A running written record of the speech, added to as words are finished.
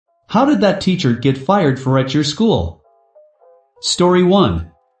How did that teacher get fired for at your school? Story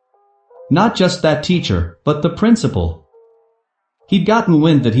 1. Not just that teacher, but the principal. He'd gotten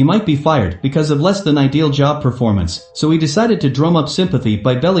wind that he might be fired because of less than ideal job performance, so he decided to drum up sympathy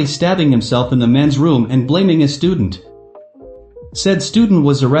by belly stabbing himself in the men's room and blaming a student. Said student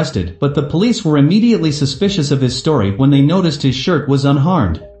was arrested, but the police were immediately suspicious of his story when they noticed his shirt was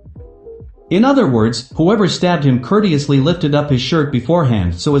unharmed. In other words, whoever stabbed him courteously lifted up his shirt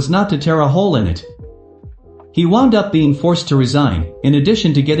beforehand so as not to tear a hole in it. He wound up being forced to resign, in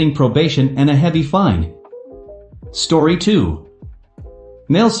addition to getting probation and a heavy fine. Story 2.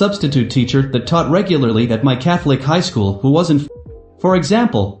 Male substitute teacher that taught regularly at my Catholic high school who wasn't. For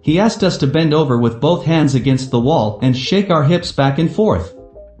example, he asked us to bend over with both hands against the wall and shake our hips back and forth.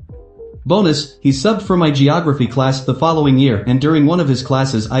 Bonus, he subbed for my geography class the following year, and during one of his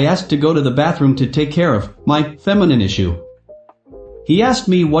classes I asked to go to the bathroom to take care of my feminine issue. He asked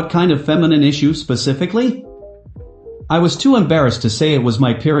me what kind of feminine issue specifically? I was too embarrassed to say it was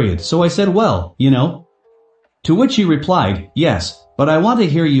my period, so I said, well, you know. To which he replied, yes, but I want to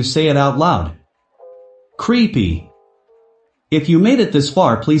hear you say it out loud. Creepy. If you made it this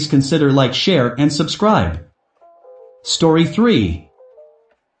far, please consider like, share, and subscribe. Story 3.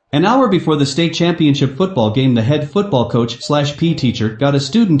 An hour before the state championship football game, the head football coach/PE teacher got a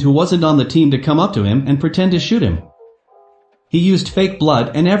student who wasn't on the team to come up to him and pretend to shoot him. He used fake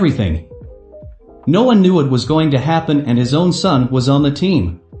blood and everything. No one knew it was going to happen, and his own son was on the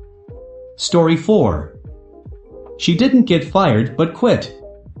team. Story 4. She didn't get fired but quit.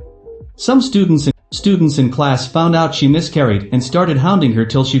 Some students in class found out she miscarried and started hounding her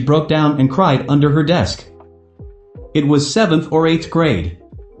till she broke down and cried under her desk. It was 7th or 8th grade.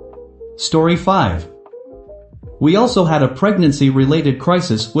 Story 5. We also had a pregnancy-related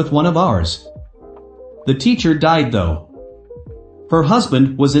crisis with one of ours. The teacher died though. Her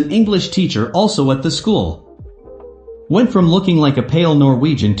husband was an English teacher also at the school. Went from looking like a pale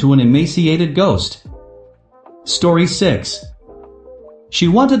Norwegian to an emaciated ghost. Story 6. She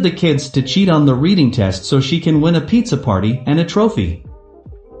wanted the kids to cheat on the reading test so she can win a pizza party and a trophy.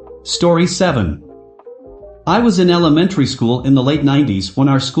 Story 7. I was in elementary school in the late 90s when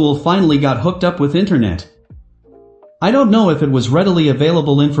our school finally got hooked up with internet. I don't know if it was readily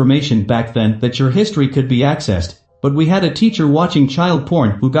available information back then that your history could be accessed, but we had a teacher watching child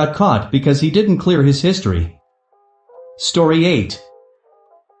porn who got caught because he didn't clear his history. Story 8.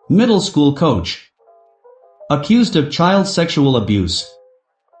 Middle school coach. Accused of child sexual abuse.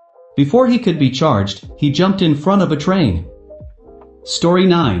 Before he could be charged, he jumped in front of a train. Story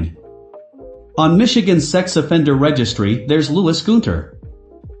 9. On Michigan's sex offender registry, there's Louis Gunter.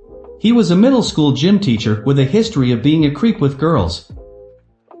 He was a middle school gym teacher with a history of being a creep with girls.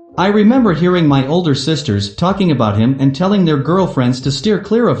 I remember hearing my older sisters talking about him and telling their girlfriends to steer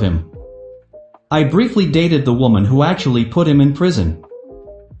clear of him. I briefly dated the woman who actually put him in prison.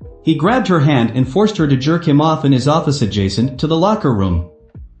 He grabbed her hand and forced her to jerk him off in his office adjacent to the locker room.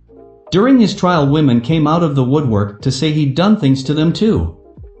 During his trial, women came out of the woodwork to say he'd done things to them too.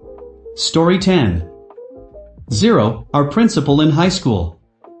 Story 10. 0. Our principal in high school.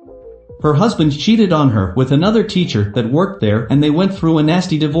 Her husband cheated on her with another teacher that worked there, and they went through a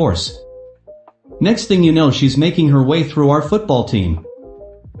nasty divorce. Next thing you know, she's making her way through our football team.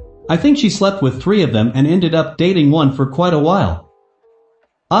 I think she slept with 3 of them and ended up dating one for quite a while.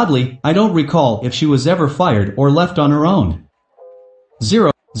 Oddly, I don't recall if she was ever fired or left on her own.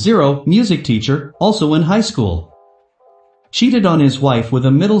 0. Music teacher, also in high school. Cheated on his wife with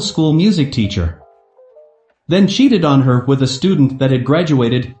a middle school music teacher. Then cheated on her with a student that had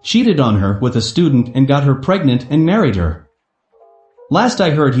graduated, cheated on her with a student and got her pregnant and married her. Last I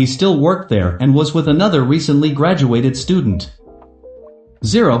heard, he still worked there and was with another recently graduated student.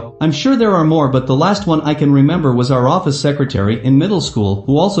 0. I'm sure there are more, but the last one I can remember was our office secretary in middle school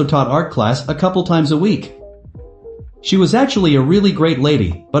who also taught art class a couple times a week. She was actually a really great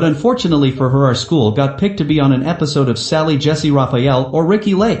lady, but unfortunately for her, our school got picked to be on an episode of Sally Jesse Raphael or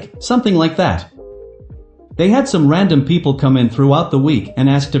Ricky Lake, something like that. They had some random people come in throughout the week and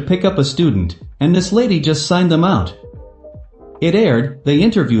asked to pick up a student, and this lady just signed them out. It aired, they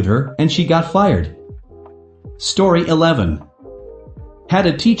interviewed her, and she got fired. Story 11. Had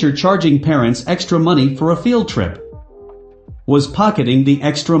a teacher charging parents extra money for a field trip. Was pocketing the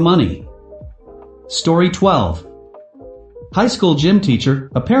extra money. Story 12. High school gym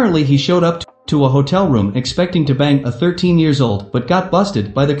teacher, apparently he showed up to a hotel room expecting to bang a 13 years old but got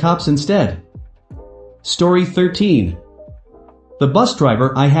busted by the cops instead. Story 13. The bus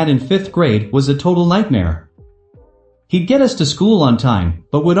driver I had in 5th grade was a total nightmare. He'd get us to school on time,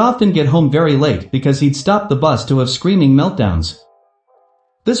 but would often get home very late because he'd stop the bus to have screaming meltdowns.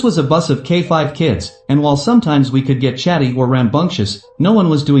 This was a bus of K5 kids, and while sometimes we could get chatty or rambunctious, no one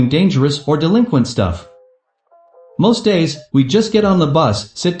was doing dangerous or delinquent stuff. Most days, we'd just get on the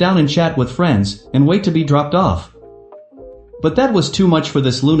bus, sit down and chat with friends, and wait to be dropped off. But that was too much for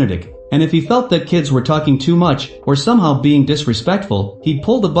this lunatic, and if he felt that kids were talking too much, or somehow being disrespectful, he'd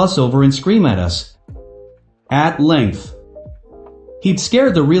pull the bus over and scream at us. At length. He'd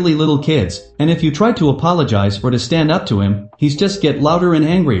scare the really little kids, and if you tried to apologize or to stand up to him, he'd just get louder and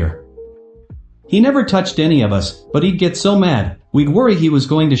angrier. He never touched any of us, but he'd get so mad, we'd worry he was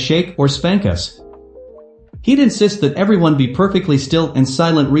going to shake or spank us. He'd insist that everyone be perfectly still and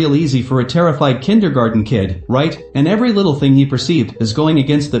silent, real easy for a terrified kindergarten kid, right? And every little thing he perceived as going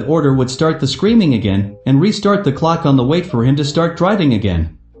against that order would start the screaming again, and restart the clock on the wait for him to start driving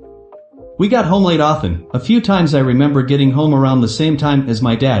again. We got home late often. A few times I remember getting home around the same time as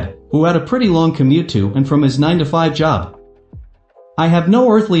my dad, who had a pretty long commute to and from his 9-to-5 job. I have no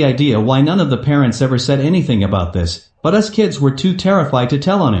earthly idea why none of the parents ever said anything about this, but us kids were too terrified to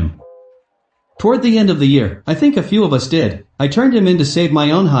tell on him. Toward the end of the year, I think a few of us did, I turned him in to save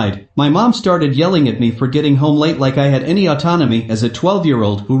my own hide. My mom started yelling at me for getting home late like I had any autonomy as a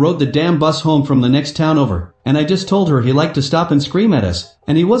 12-year-old who rode the damn bus home from the next town over, and I just told her he liked to stop and scream at us,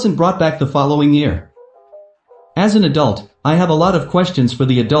 and he wasn't brought back the following year. As an adult, I have a lot of questions for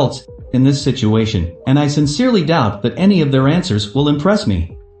the adults in this situation, and I sincerely doubt that any of their answers will impress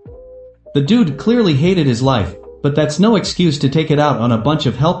me. The dude clearly hated his life, but that's no excuse to take it out on a bunch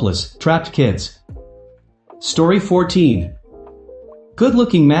of helpless, trapped kids. Story 14.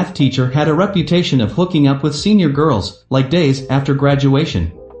 Good-looking math teacher had a reputation of hooking up with senior girls, like days after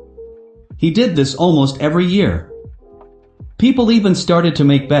graduation. He did this almost every year. People even started to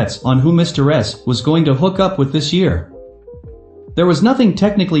make bets on who Mr. S was going to hook up with this year. There was nothing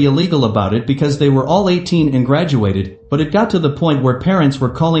technically illegal about it because they were all 18 and graduated, but it got to the point where parents were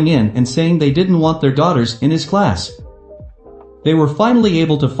calling in and saying they didn't want their daughters in his class. They were finally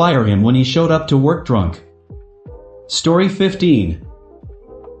able to fire him when he showed up to work drunk. Story 15.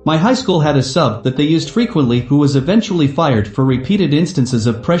 My high school had a sub that they used frequently who was eventually fired for repeated instances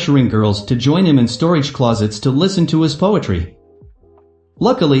of pressuring girls to join him in storage closets to listen to his poetry.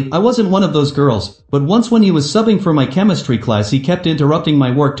 Luckily, I wasn't one of those girls, but once when he was subbing for my chemistry class he kept interrupting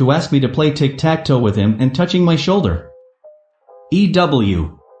my work to ask me to play tic-tac-toe with him and touching my shoulder.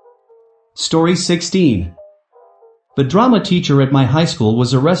 EW. Story 16. The drama teacher at my high school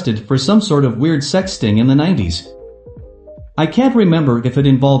was arrested for some sort of weird sex sting in the 90s. I can't remember if it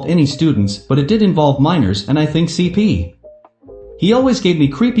involved any students, but it did involve minors and I think CP. He always gave me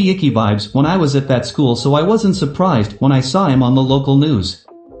creepy icky vibes when I was at that school, so I wasn't surprised when I saw him on the local news.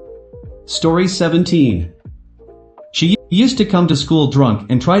 Story 17. She used to come to school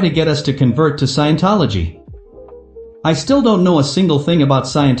drunk and try to get us to convert to Scientology. I still don't know a single thing about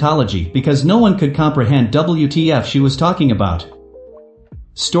Scientology because no one could comprehend WTF she was talking about.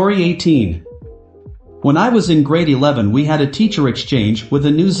 Story 18. When I was in grade 11 we had a teacher exchange with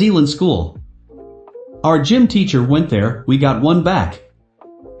a New Zealand school. Our gym teacher went there, we got one back.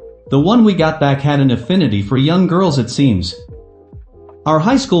 The one we got back had an affinity for young girls it seems. Our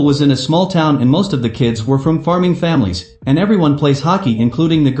high school was in a small town and most of the kids were from farming families, and everyone plays hockey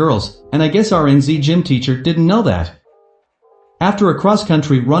including the girls, and I guess our NZ gym teacher didn't know that. After a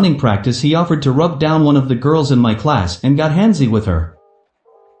cross-country running practice he offered to rub down one of the girls in my class and got handsy with her.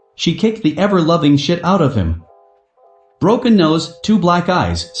 She kicked the ever-loving shit out of him. Broken nose, 2 black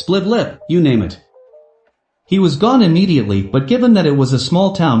eyes, split lip, you name it. He was gone immediately, but given that it was a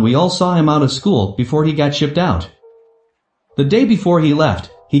small town we all saw him out of school before he got shipped out. The day before he left,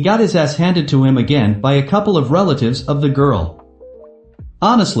 he got his ass handed to him again by a couple of relatives of the girl.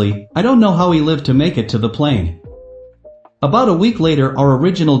 Honestly, I don't know how he lived to make it to the plane. About a week later our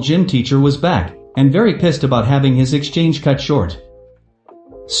original gym teacher was back, and very pissed about having his exchange cut short.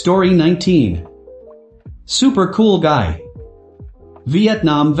 Story 19. Super cool guy.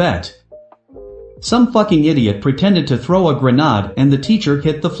 Vietnam vet. Some fucking idiot pretended to throw a grenade and the teacher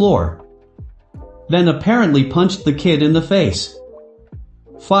hit the floor. Then apparently punched the kid in the face.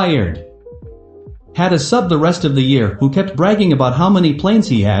 Fired. Had a sub the rest of the year who kept bragging about how many planes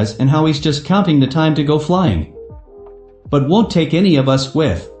he has and how he's just counting the time to go flying. But won't take any of us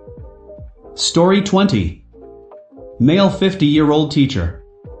with. Story 20. Male 50-year-old teacher.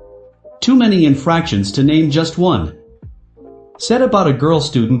 Too many infractions to name just one. Said about a girl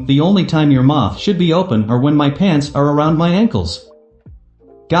student, the only time your mouth should be open are when my pants are around my ankles.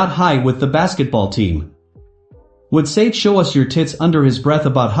 Got high with the basketball team. Would say show us your tits under his breath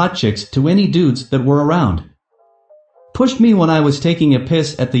about hot chicks to any dudes that were around. Pushed me when I was taking a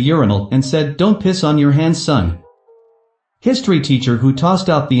piss at the urinal and said don't piss on your hands son. History teacher who tossed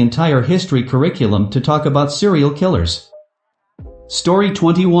out the entire history curriculum to talk about serial killers. Story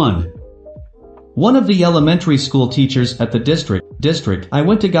 21. One of the elementary school teachers at the district I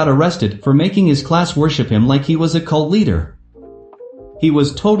went to got arrested for making his class worship him like he was a cult leader. He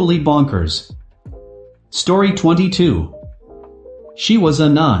was totally bonkers. Story 22. She was a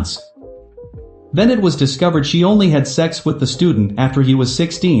nonce. Then it was discovered she only had sex with the student after he was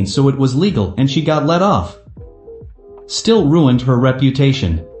 16, so it was legal and she got let off. Still ruined her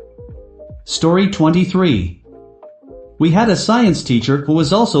reputation. Story 23. We had a science teacher who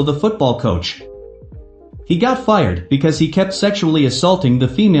was also the football coach. He got fired because he kept sexually assaulting the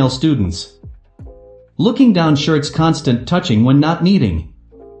female students. Looking down shirts, constant touching when not needing.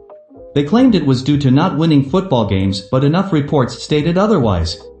 They claimed it was due to not winning football games, but enough reports stated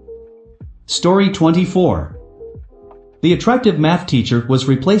otherwise. Story 24. The attractive math teacher was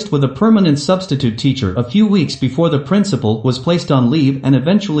replaced with a permanent substitute teacher a few weeks before the principal was placed on leave and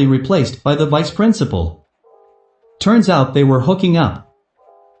eventually replaced by the vice principal. Turns out they were hooking up.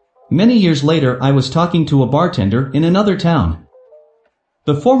 Many years later, I was talking to a bartender in another town.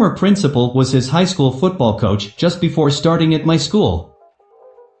 The former principal was his high school football coach just before starting at my school.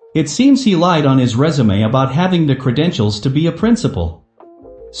 It seems he lied on his resume about having the credentials to be a principal.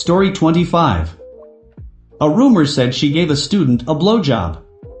 Story 25. A rumor said she gave a student a blowjob.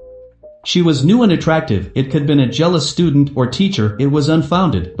 She was new and attractive. It could have been a jealous student or teacher. It was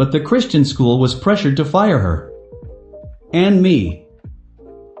unfounded, but the Christian school was pressured to fire her. And me.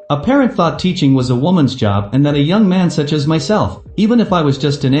 A parent thought teaching was a woman's job and that a young man such as myself, even if I was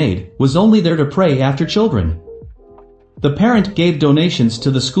just an aide, was only there to pray after children. The parent gave donations to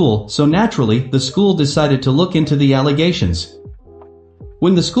the school, so naturally, the school decided to look into the allegations.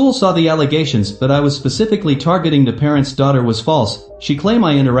 When the school saw the allegations that I was specifically targeting the parent's daughter was false, she claimed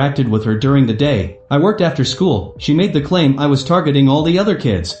I interacted with her during the day, I worked after school, she made the claim I was targeting all the other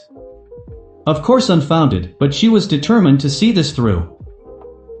kids. Of course unfounded, but she was determined to see this through.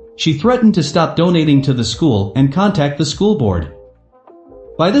 She threatened to stop donating to the school and contact the school board.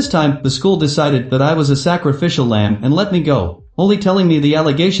 By this time, the school decided that I was a sacrificial lamb and let me go, only telling me the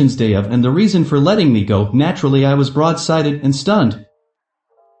allegations day of and the reason for letting me go. Naturally, I was broadsided and stunned.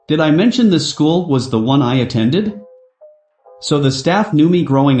 Did I mention this school was the one I attended? So the staff knew me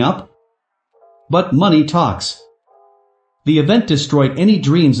growing up? But money talks. The event destroyed any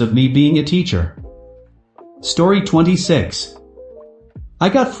dreams of me being a teacher. Story 26. I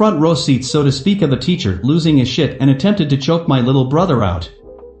got front row seats, so to speak, of a teacher losing his shit and attempted to choke my little brother out.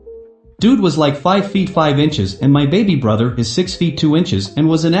 Dude was like 5 feet 5 inches and my baby brother is 6 feet 2 inches and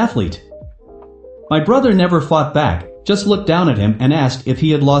was an athlete. My brother never fought back, just looked down at him and asked if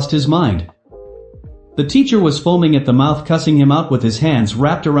he had lost his mind. The teacher was foaming at the mouth, cussing him out with his hands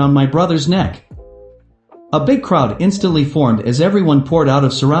wrapped around my brother's neck. A big crowd instantly formed as everyone poured out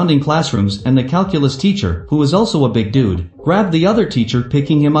of surrounding classrooms, and the calculus teacher, who was also a big dude, grabbed the other teacher,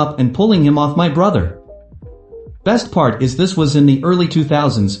 picking him up and pulling him off my brother. Best part is this was in the early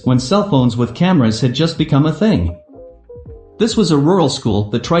 2000s when cell phones with cameras had just become a thing. This was a rural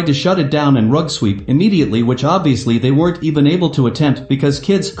school that tried to shut it down and rug sweep immediately, which obviously they weren't even able to attempt because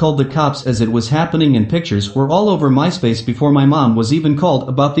kids called the cops as it was happening and pictures were all over MySpace before my mom was even called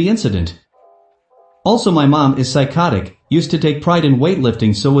about the incident. Also, my mom is psychotic, used to take pride in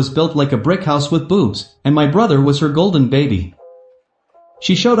weightlifting, so was built like a brick house with boobs, and my brother was her golden baby.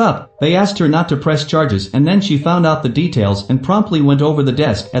 She showed up, they asked her not to press charges, and then she found out the details and promptly went over the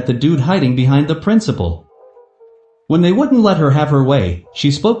desk at the dude hiding behind the principal. When they wouldn't let her have her way, she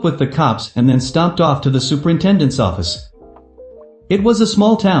spoke with the cops and then stomped off to the superintendent's office. It was a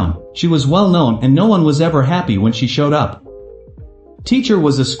small town, she was well known, and no one was ever happy when she showed up. Teacher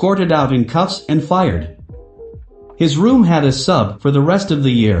was escorted out in cuffs and fired. His room had a sub for the rest of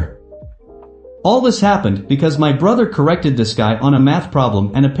the year. All this happened because my brother corrected this guy on a math problem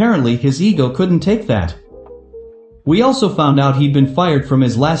and apparently his ego couldn't take that. We also found out he'd been fired from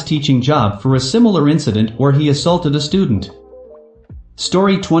his last teaching job for a similar incident where he assaulted a student.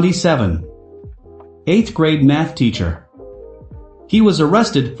 Story 27. 8th grade math teacher. He was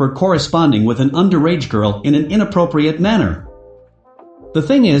arrested for corresponding with an underage girl in an inappropriate manner. The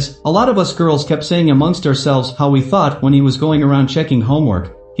thing is, a lot of us girls kept saying amongst ourselves how we thought when he was going around checking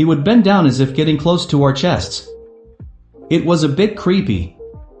homework, he would bend down as if getting close to our chests. It was a bit creepy.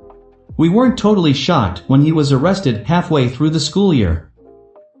 We weren't totally shocked when he was arrested halfway through the school year.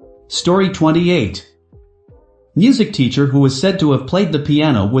 Story 28. Music teacher who was said to have played the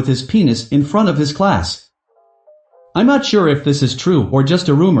piano with his penis in front of his class. I'm not sure if this is true or just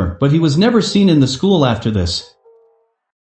a rumor, but he was never seen in the school after this.